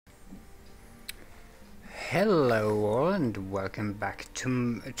Hello all and welcome back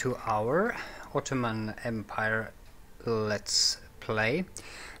to our Ottoman Empire Let's Play.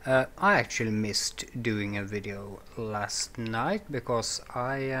 I actually missed doing a video last night because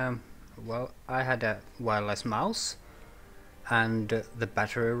I had a wireless mouse and the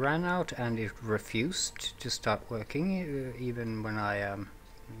battery ran out and it refused to start working even when I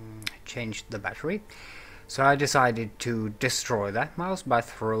changed the battery. So I decided to destroy that mouse by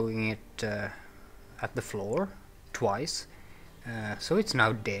throwing it at the floor twice. So it's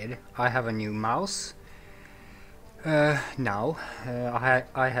now dead. I have a new mouse now.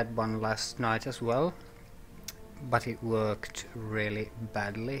 I had one last night as well, but it worked really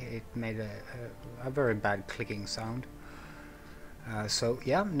badly. It made a very bad clicking sound. So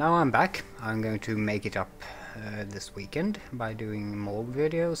yeah, now I'm back. I'm going to make it up this weekend by doing more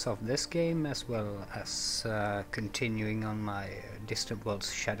videos of this game, as well as continuing on my Distant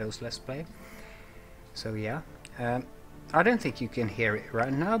Worlds Shadows Let's Play. So yeah, I don't think you can hear it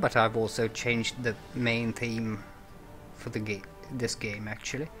right now, but I've also changed the main theme for the this game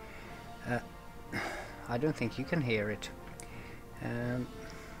actually. I don't think you can hear it.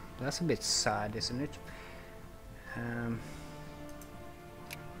 That's a bit sad, isn't it?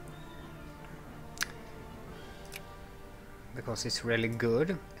 Because it's really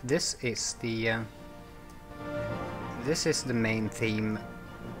good. This is the main theme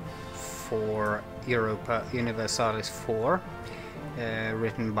for Europa Universalis IV,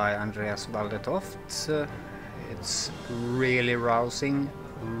 written by Andreas Valdetoft. It's really rousing,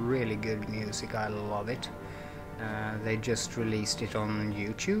 really good music. I love it. They just released it on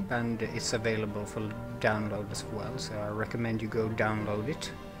YouTube and it's available for download as well, so I recommend you go download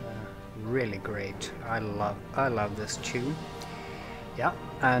it. Really great. I love this tune. Yeah,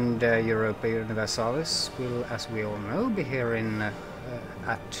 and Europa Universalis will, as we all know, be here in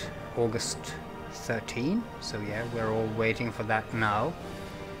at August 13. So yeah, we're all waiting for that now.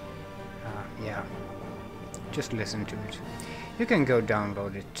 Yeah, just listen to it. You can go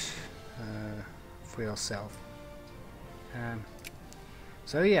download it for yourself.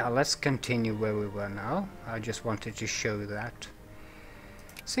 So yeah, let's continue where we were now. I just wanted to show that.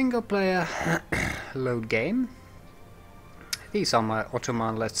 Single player load game. These are my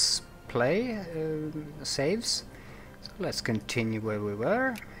Ottoman Let's Play saves. So let's continue where we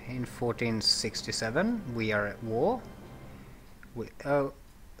were. In 1467 we are at war.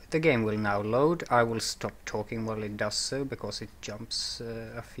 The game will now load. I will stop talking while it does so because it jumps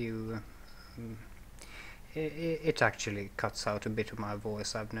a few. It actually cuts out a bit of my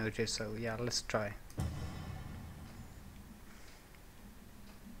voice, I've noticed, so yeah, let's try.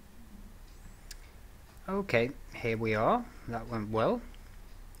 Okay, here we are. That went well.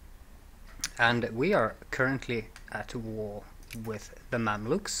 And we are currently at war with the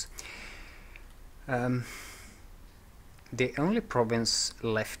Mamluks. The only province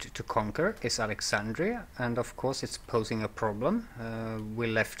left to conquer is Alexandria, and of course it's posing a problem. We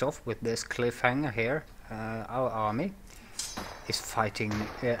left off with this cliffhanger here. Our army is fighting.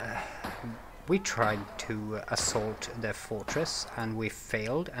 We tried to assault their fortress and we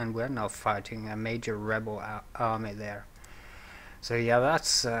failed, and we're now fighting a major rebel army there. So yeah,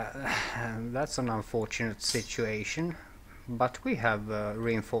 that's an unfortunate situation, but we have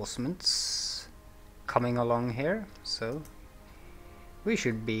reinforcements coming along here, so we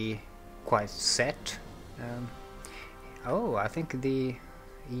should be quite set. Oh, I think the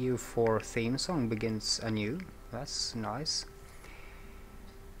EU4 theme song begins anew. That's nice.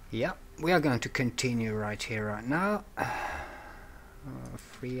 Yeah, we are going to continue right here, right now.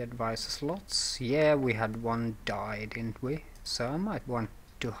 Free advisor slots. Yeah, we had one die, didn't we? So I might want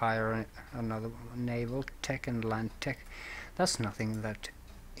to hire another naval tech and land tech. That's nothing that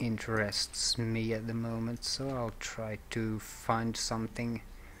interests me at the moment, so I'll try to find something.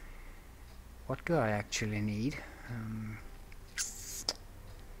 What do I actually need?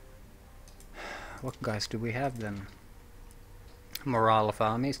 What guys do we have then? Morale of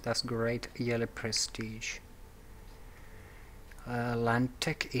armies, that's great. Yearly prestige. Land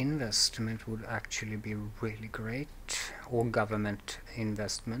tech investment would actually be really great, or government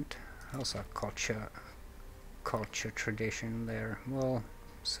investment. Also culture tradition there. Well,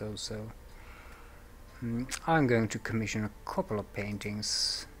 so. I'm going to commission a couple of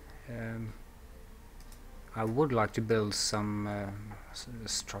paintings. I would like to build some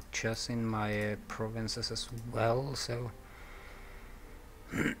structures in my provinces as well, so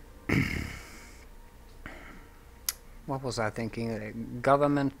what was I thinking?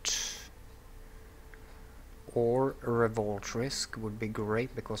 Government or revolt risk would be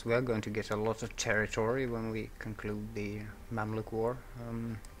great, because we are going to get a lot of territory when we conclude the Mamluk war.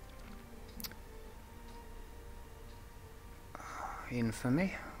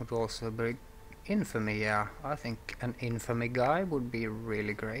 infamy would also be infamy. Yeah, I think an infamy guy would be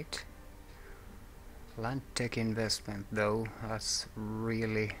really great. Land tech investment though, that's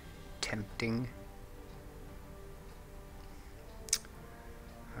really tempting.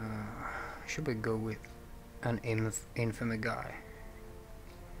 Should we go with an infamy guy?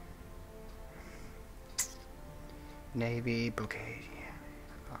 Navy blockade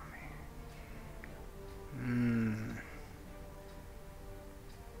army.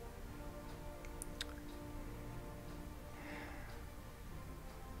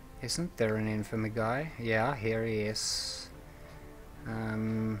 Isn't there an infamy guy? Yeah, here he is.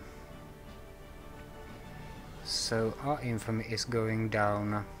 So our infamy is going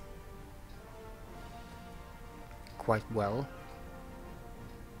down quite well.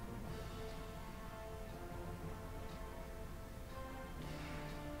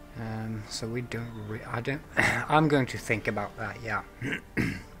 So we don't I'm going to think about that, yeah.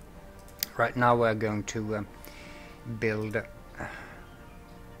 Right now we're going to build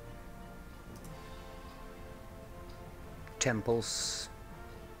temples.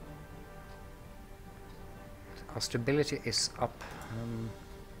 Our stability is up.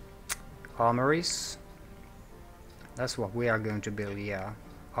 Armories. That's what we are going to build, yeah.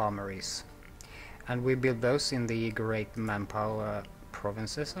 Armories. And we build those in the Great Manpower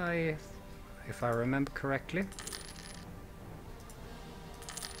provinces, if I remember correctly.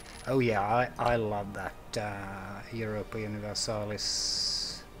 Oh yeah, I love that Europa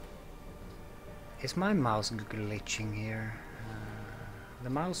Universalis. Is my mouse glitching here? The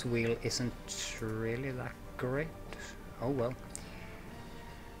mouse wheel isn't really that great. Oh well.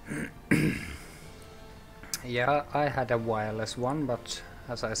 Yeah, I had a wireless one, but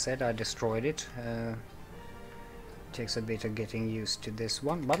as I said, I destroyed it. Takes a bit of getting used to this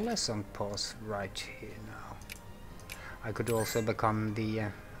one, but let's on pause right here now. I could also become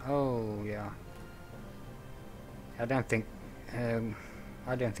the oh yeah. I don't think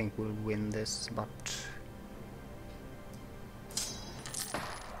we'll win this, but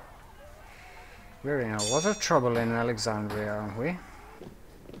we're in a lot of trouble in Alexandria, aren't we?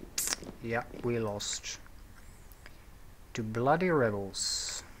 Yeah, we lost to bloody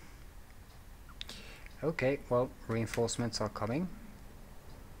rebels. Okay, well, reinforcements are coming.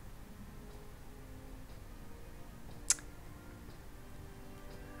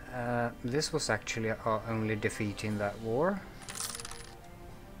 This was actually our only defeat in that war.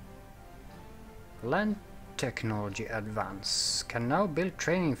 Land technology advance. Can now build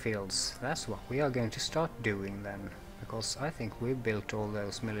training fields. That's what we are going to start doing then. Because I think we built all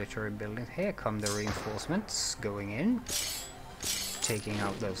those military buildings. Here come the reinforcements going in. Taking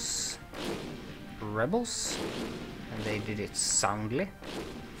out those rebels. And they did it soundly.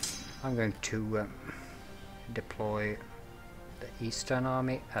 I'm going to deploy the Eastern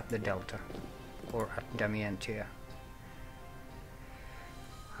Army at the Delta. Or at Damientia.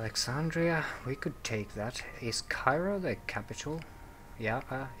 Alexandria, we could take that. Is Cairo the capital? Yeah,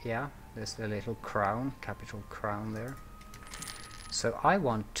 yeah. There's the little crown, capital crown there. So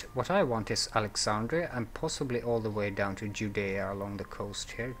what I want is Alexandria and possibly all the way down to Judea along the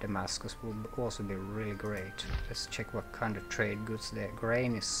coast here. Damascus will also be really great. Let's check what kind of trade goods there.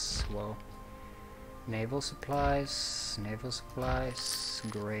 Grain is, well, naval supplies,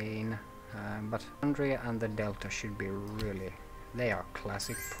 grain. But Alexandria and the Delta should be really, they are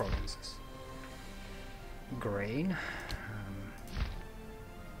classic provinces. Grain.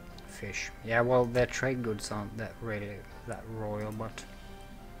 Fish. Yeah, well, their trade goods aren't that really that royal, but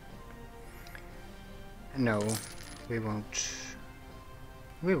no, we won't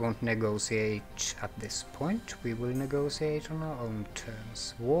negotiate at this point. We will negotiate on our own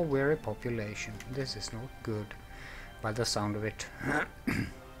terms. War-weary population. This is not good by the sound of it.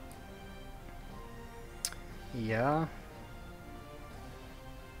 Yeah.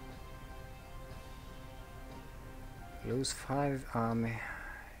 Lose 5 army.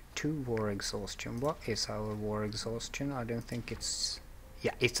 2 war exhaustion. What is our war exhaustion? I don't think it's...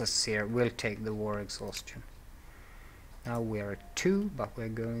 Yeah, it's a seer. We'll take the war exhaustion. Now we're at 2, but we're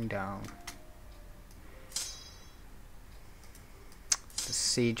going down. The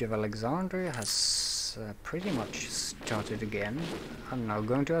siege of Alexandria has pretty much started again. I'm now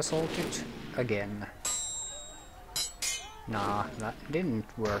going to assault it again. Nah, that didn't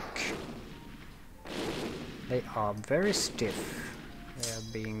work. They are very stiff. They are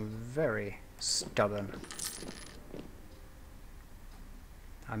being very stubborn.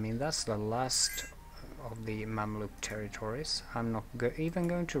 I mean, that's the last of the Mamluk territories. I'm not even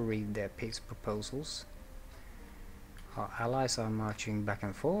going to read their peace proposals. Our allies are marching back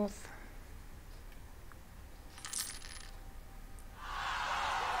and forth.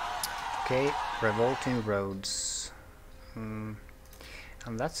 Okay, revolting roads. And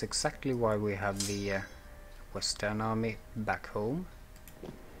that's exactly why we have the Western Army back home,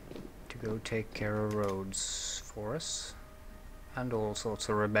 to go take care of roads for us, and all sorts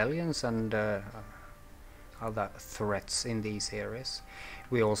of rebellions and other threats in these areas.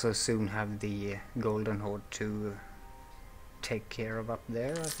 We also soon have the Golden Horde to take care of up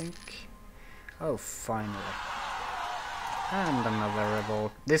there, I think. Oh, finally. And another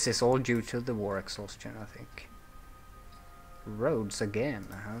revolt. This is all due to the war exhaustion, I think. Roads again,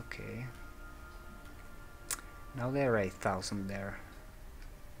 okay. Now there are 8,000 there.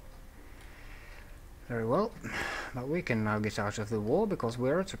 Very well, but we can now get out of the war because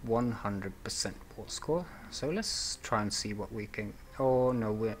we're at 100% war score. So let's try and see what we can... Oh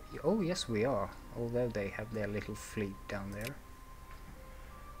no, we're... Oh yes we are, although they have their little fleet down there.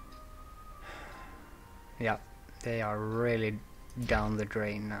 Yeah, they are really down the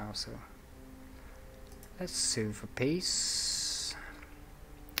drain now, so... Let's sue for peace.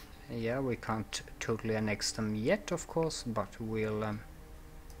 Yeah, we can't totally annex them yet, of course, but we'll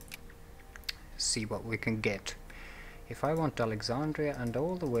see what we can get. If I want Alexandria and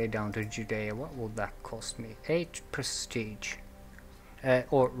all the way down to Judea, what will that cost me? 8 prestige.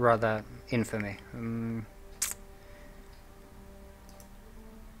 Or rather, infamy.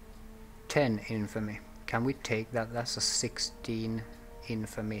 10 infamy. Can we take that? That's a 16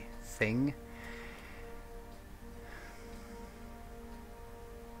 infamy thing.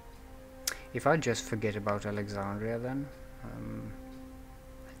 If I just forget about Alexandria then,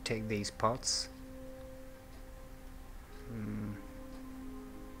 take these parts.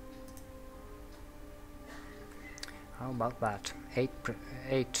 How about that?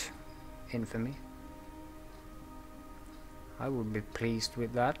 8 infamy. I would be pleased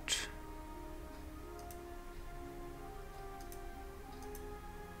with that.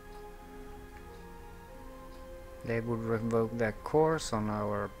 They would revoke their course on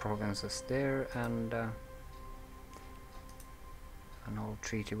our provinces there, and an old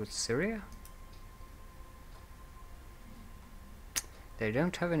treaty with Syria. They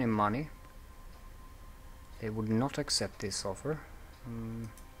don't have any money. They would not accept this offer.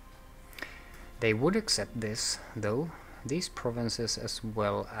 They would accept this, though, these provinces, as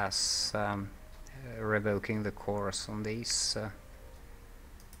well as revoking the course on these.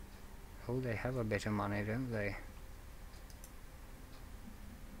 Oh, they have a bit of money, don't they?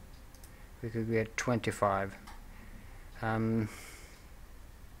 We could get 25. I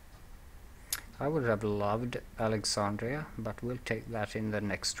would have loved Alexandria, but we'll take that in the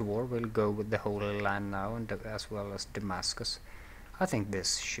next war. We'll go with the Holy Land now, and as well as Damascus. I think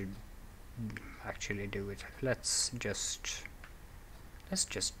this should actually do it. Let's just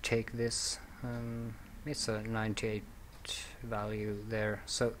take this. It's a 98 value there,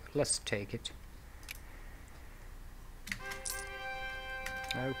 so let's take it.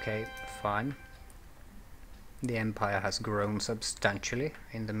 Okay, fine. The empire has grown substantially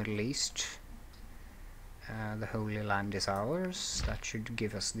in the Middle East. The Holy Land is ours. That should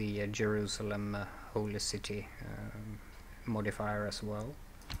give us the Jerusalem Holy City modifier as well.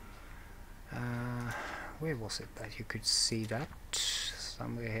 Where was it that you could see that?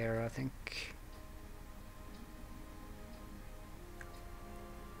 Somewhere here, I think.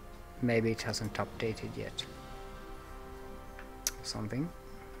 Maybe it hasn't updated yet. Something.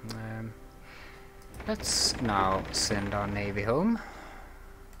 Let's now send our navy home.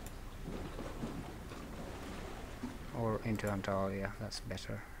 Or into Antalya, that's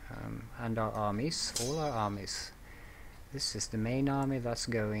better. And our armies, all our armies. This is the main army that's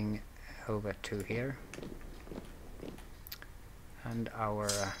going over to here. And our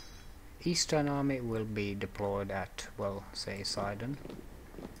eastern army will be deployed at, well, say Sidon.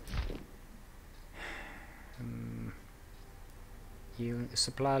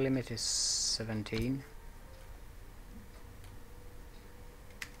 Supply limit is 17.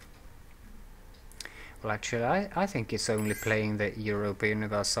 Well, actually, I think it's only playing the Europa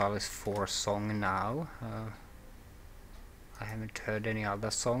Universalis IV song now. I haven't heard any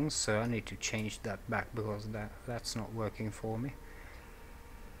other songs, so I need to change that back because that's not working for me.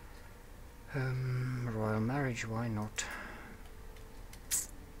 Royal marriage, why not?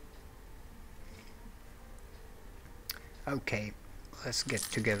 Okay, let's get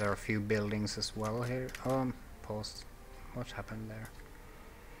together a few buildings as well here. Pause. What happened there?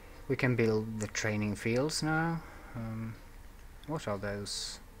 We can build the training fields now. What are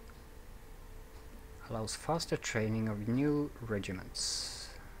those? Allows faster training of new regiments.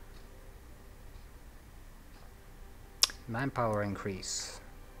 Manpower increase.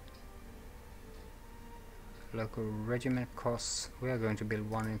 Local regiment costs. We are going to build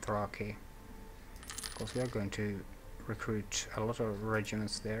one in Thraki, because we are going to recruit a lot of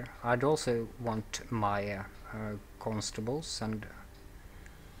regiments there. I'd also want my constables and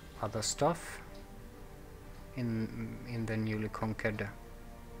other stuff in the newly conquered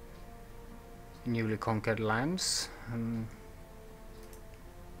lands.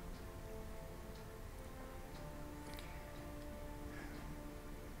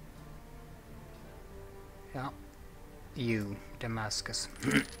 Yeah, you, Damascus.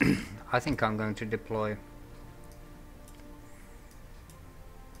 I think I'm going to deploy.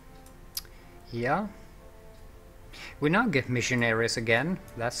 Yeah. We now get missionaries again.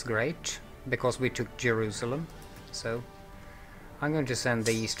 That's great, because we took Jerusalem. So I'm going to send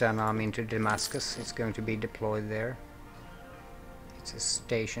the Eastern Army into Damascus. It's going to be deployed there. It's a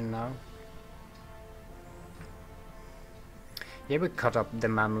station now. Yeah, we cut up the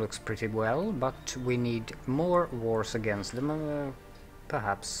Mamluks pretty well, but we need more wars against them,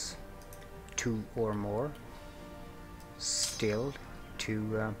 perhaps 2 or more still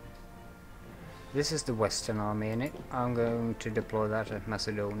to... this is the Western Army in it. I'm going to deploy that at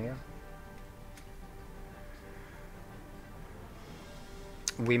Macedonia.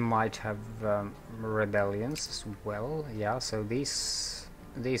 We might have rebellions as well. Yeah, so these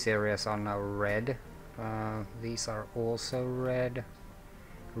areas are now red. These are also red.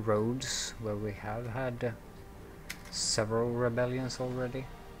 Roads, where we have had several rebellions already.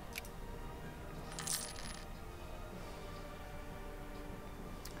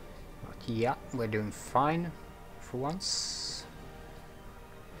 But yeah, we're doing fine for once.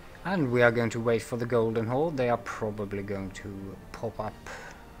 And we are going to wait for the Golden Horde. They are probably going to pop up.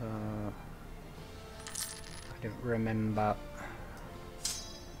 I don't remember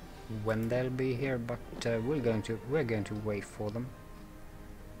when they'll be here, but we're going to wait for them.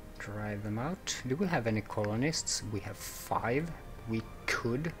 Drive them out. Do we have any colonists? We have 5. We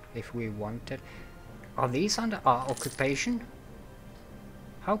could, if we wanted. Are these under our occupation?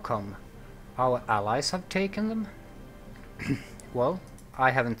 How come? Our allies have taken them? Well,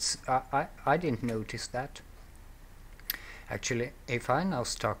 I haven't. I didn't notice that. Actually, if I now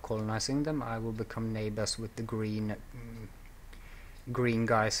start colonizing them, I will become neighbors with the green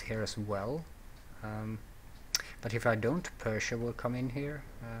guys here as well. But if I don't, Persia will come in here.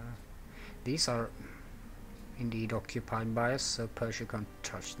 These are indeed occupied by us, so Persia can't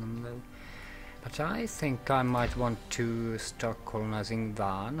touch them though. But I think I might want to start colonizing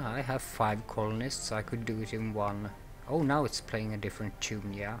Van. I have 5 colonists. I could do it in one. Oh, now it's playing a different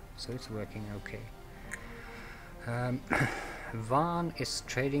tune, yeah, so it's working okay. Van is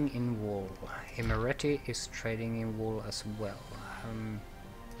trading in wool. Imereti is trading in wool as well.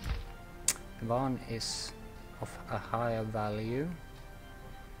 Van is of a higher value.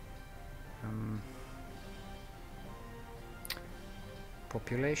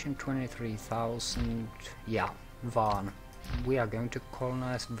 Population 23,000. Yeah, Van. We are going to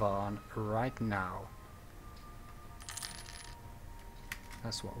colonize Van right now.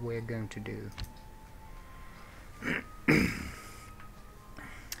 That's what we're going to do.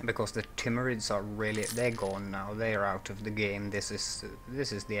 Because the Timurids are really, they're gone now. They're out of the game. This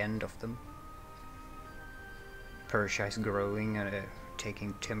is the end of them. Persia is growing and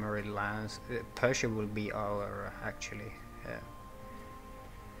taking Timurid lands. Persia will be our actually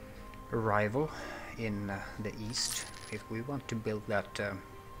rival in the east if we want to build that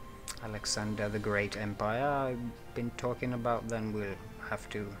Alexander the Great Empire I've been talking about. Then we'll have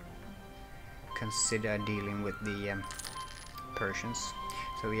to consider dealing with the Persians.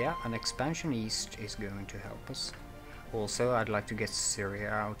 So yeah, an expansion east is going to help us. Also, I'd like to get Syria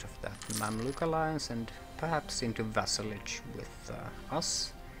out of that Mamluk alliance and perhaps into vassalage with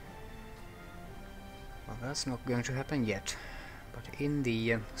us. Well, that's not going to happen yet, but in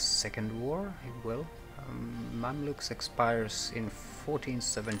the Second War it will. Mamluks expires in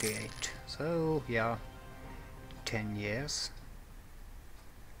 1478, so yeah, 10 years.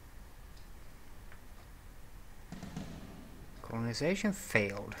 Colonization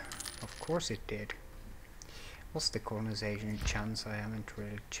failed. Of course it did. What's the colonization chance? I haven't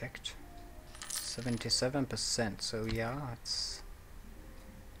really checked. 77%, so yeah, it's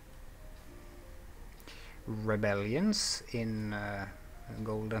rebellions in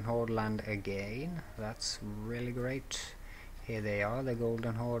Golden Horde land again. That's really great. Here they are, the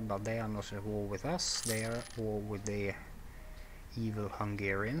Golden Horde, but they are not at war with us. They are at war with the evil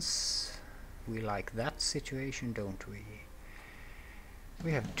Hungarians. We like that situation, don't we?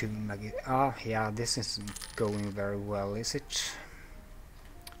 We have 2 yeah, this isn't going very well, is it?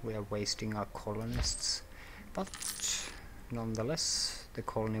 We are wasting our colonists, but nonetheless the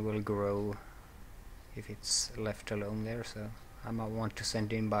colony will grow if it's left alone there, so I might want to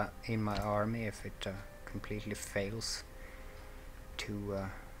send in my army if it completely fails to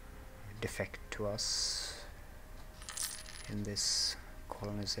defect to us in this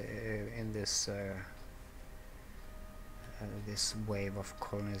this wave of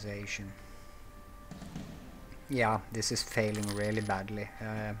colonization. Yeah, this is failing really badly.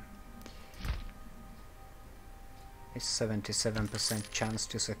 It's 77% chance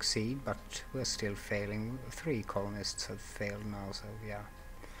to succeed, but we're still failing. 3 colonists have failed now, so yeah,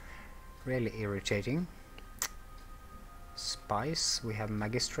 really irritating. Spies, we have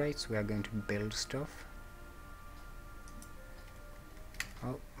magistrates, we are going to build stuff.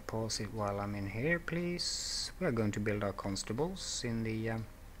 Oh, pause it while I'm in here, please. We are going to build our constables in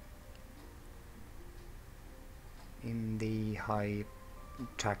the high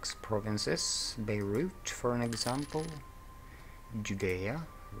tax provinces. Beirut, for an example. Judea,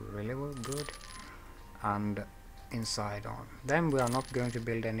 really well, good. And inside on. Then we are not going to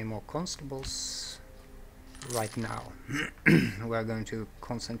build any more constables right now. We are going to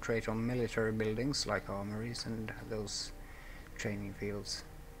concentrate on military buildings like armories and those training fields.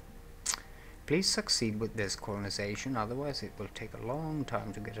 Please succeed with this colonization, otherwise it will take a long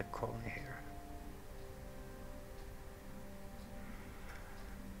time to get a colony here.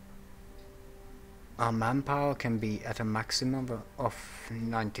 Our manpower can be at a maximum of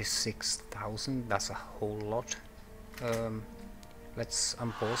 96,000. That's a whole lot. Let's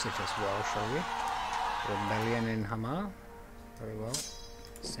unpause it as well, shall we? Rebellion in Hama. Very well.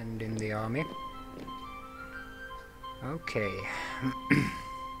 Send in the army. Okay.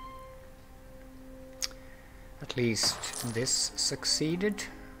 At least this succeeded.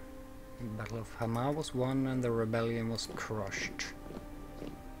 The Battle of Hama was won and the rebellion was crushed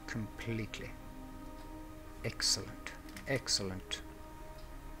completely. Excellent, excellent.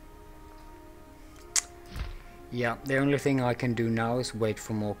 Yeah, the only thing I can do now is wait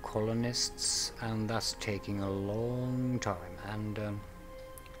for more colonists, and that's taking a long time, and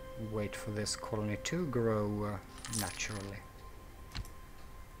wait for this colony to grow naturally.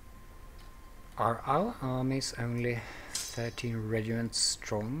 Are our armies only 13 regiments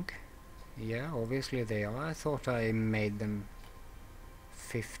strong? Yeah, obviously they are. I thought I made them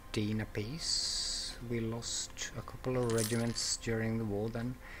 15 apiece. We lost a couple of regiments during the war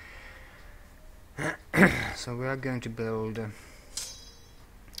then. So we are going to build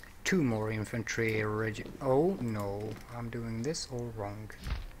 2 more infantry regiments. Oh no, I'm doing this all wrong.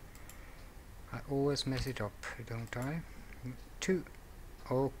 I always mess it up, don't I? 2.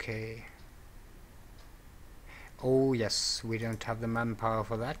 Okay. Oh yes, we don't have the manpower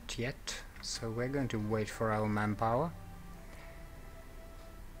for that yet, so we're going to wait for our manpower.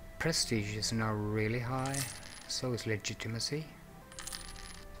 Prestige is now really high, so is legitimacy.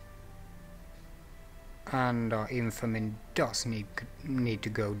 And our infamy does need to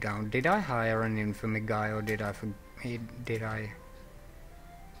go down. Did I hire an infamy guy, or did I?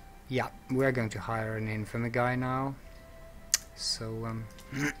 Yeah, we're going to hire an infamy guy now. So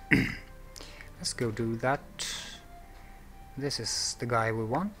let's go do that. This is the guy we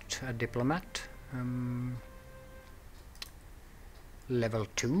want, a diplomat. Level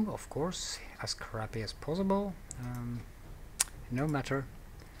 2, of course, as crappy as possible. No matter.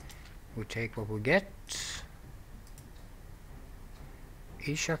 We take what we get.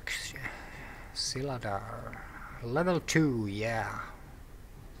 Ishak Siladar. Level 2, yeah.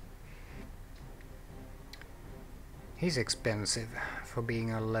 He's expensive for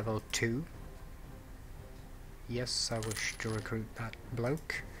being a level 2. Yes, I wish to recruit that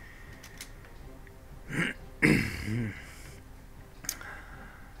bloke.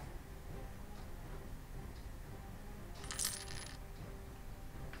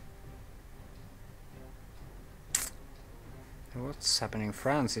 What's happening?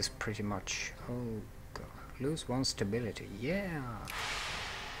 France is pretty much... Oh god. Lose 1 stability. Yeah!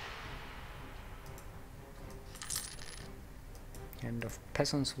 End of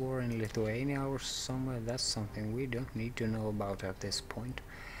Peasants' War in Lithuania or somewhere. That's something we don't need to know about at this point.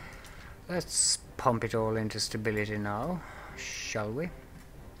 Let's pump it all into stability now, shall we?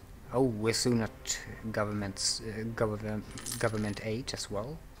 Oh, we're soon at government 8 as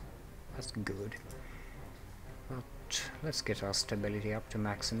well. That's good. But let's get our stability up to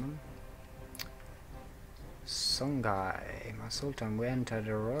maximum. Songhai, my sultan, we entered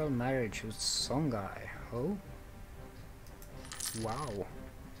a royal marriage with Songhai. Oh, wow!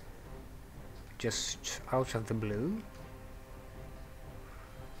 Just out of the blue.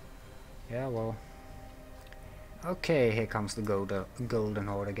 Yeah, well. Okay, here comes the Golden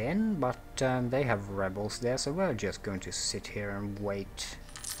Horde again, but they have rebels there, so we're just going to sit here and wait.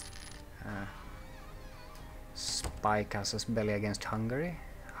 Spy casus belli against Hungary.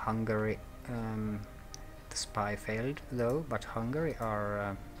 Hungary, the spy failed though, but Hungary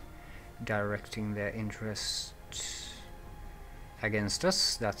are directing their interest against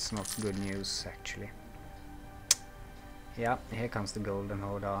us. That's not good news actually. Yeah, here comes the Golden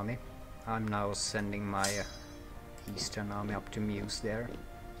Horde army. I'm now sending my Eastern army up to Muse there.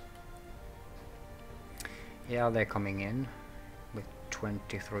 Yeah, they're coming in with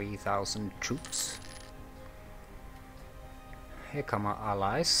 23,000 troops. Here come our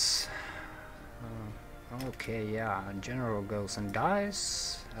allies. Okay, yeah, general goes and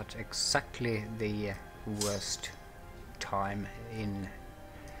dies at exactly the worst time in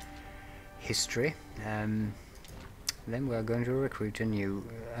history. Then we are going to recruit a new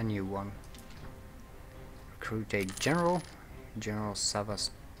one. Recruit a General Savas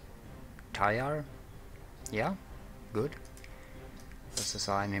Tayar. Yeah, good. Let's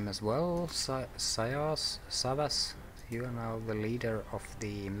assign him as well. Savas, you are now the leader of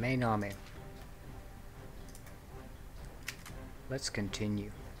the main army. Let's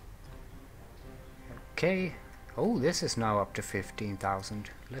continue. Okay. Oh, this is now up to 15,000.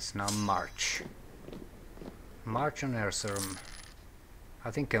 Let's now march. March on Erzurum.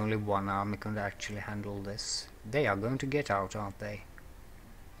 I think only one army can actually handle this. They are going to get out, aren't they?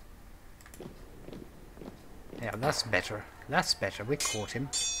 Yeah, that's better. That's better. We caught him.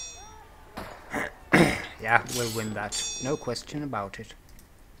 Yeah, we'll win that. No question about it.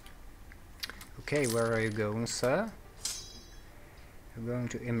 Okay, where are you going, sir? You're going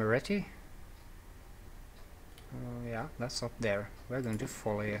to Imereti? Yeah, that's up there. We're going to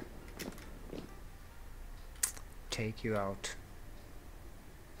follow you. Take you out.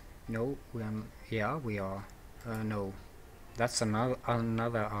 No, yeah, we are. No, that's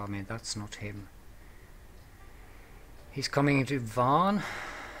another army. That's not him. He's coming into Van.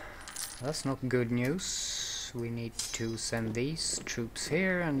 That's not good news. We need to send these troops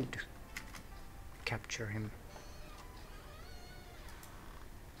here and capture him.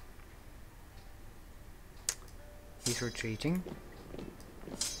 He's retreating.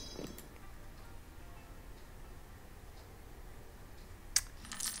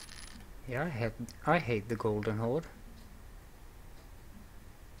 Yeah, I hate the Golden Horde.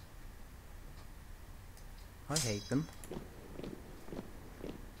 I hate them.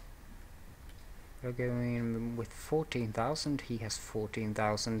 We're going in with 14,000. He has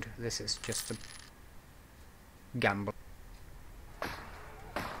 14,000. This is just a gamble.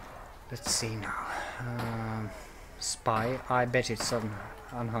 Let's see now. Spy. I bet it's on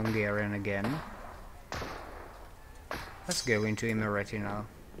Hungarian again. Let's go into Imereti now.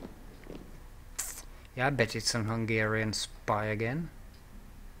 Yeah, I bet it's an Hungarian spy again.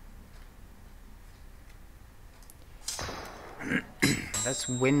 Let's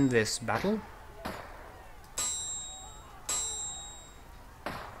win this battle.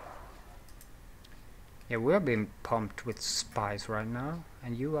 Yeah, we're being pumped with spies right now.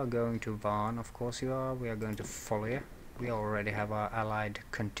 And you are going to Van, of course you are. We are going to follow you. We already have our allied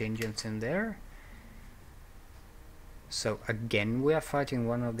contingents in there. So again we are fighting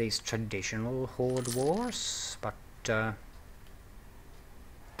one of these traditional horde wars, but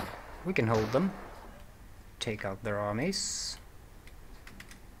we can hold them. Take out their armies.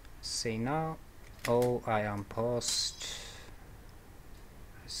 See now. Oh, I am paused.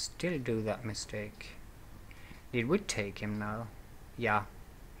 I still do that mistake. Did we take him now? Yeah.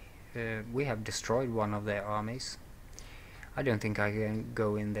 We have destroyed one of their armies. I don't think I can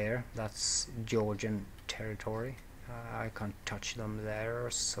go in there. That's Georgian territory. I can't touch them there,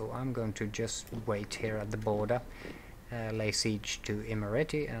 so I'm going to just wait here at the border, lay siege to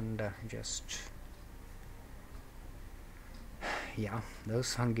Imereti, and just... Yeah,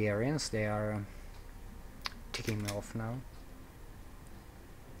 those Hungarians, they are ticking me off now.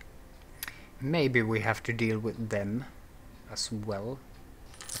 Maybe we have to deal with them as well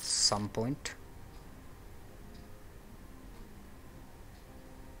at some point.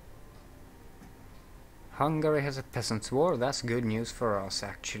 Hungary has a peasants' war. That's good news for us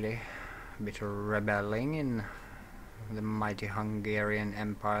actually. A bit of rebelling in the mighty Hungarian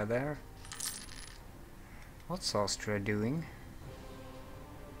Empire there. What's Austria doing?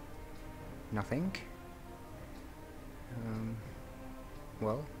 Nothing.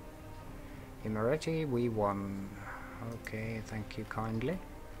 Well, Imereti, we won. Okay, thank you kindly.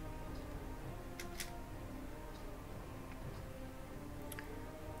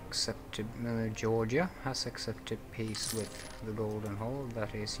 Accepted. Georgia has accepted peace with the Golden Horde.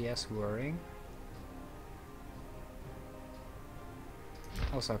 That is, yes, worrying.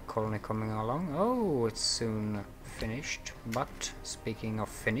 Also a colony coming along. Oh, it's soon finished. But speaking of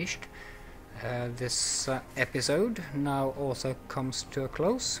finished, This episode now also comes to a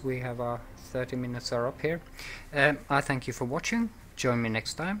close. We have our 30 minutes are up here. I thank you for watching. Join me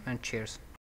next time, and cheers.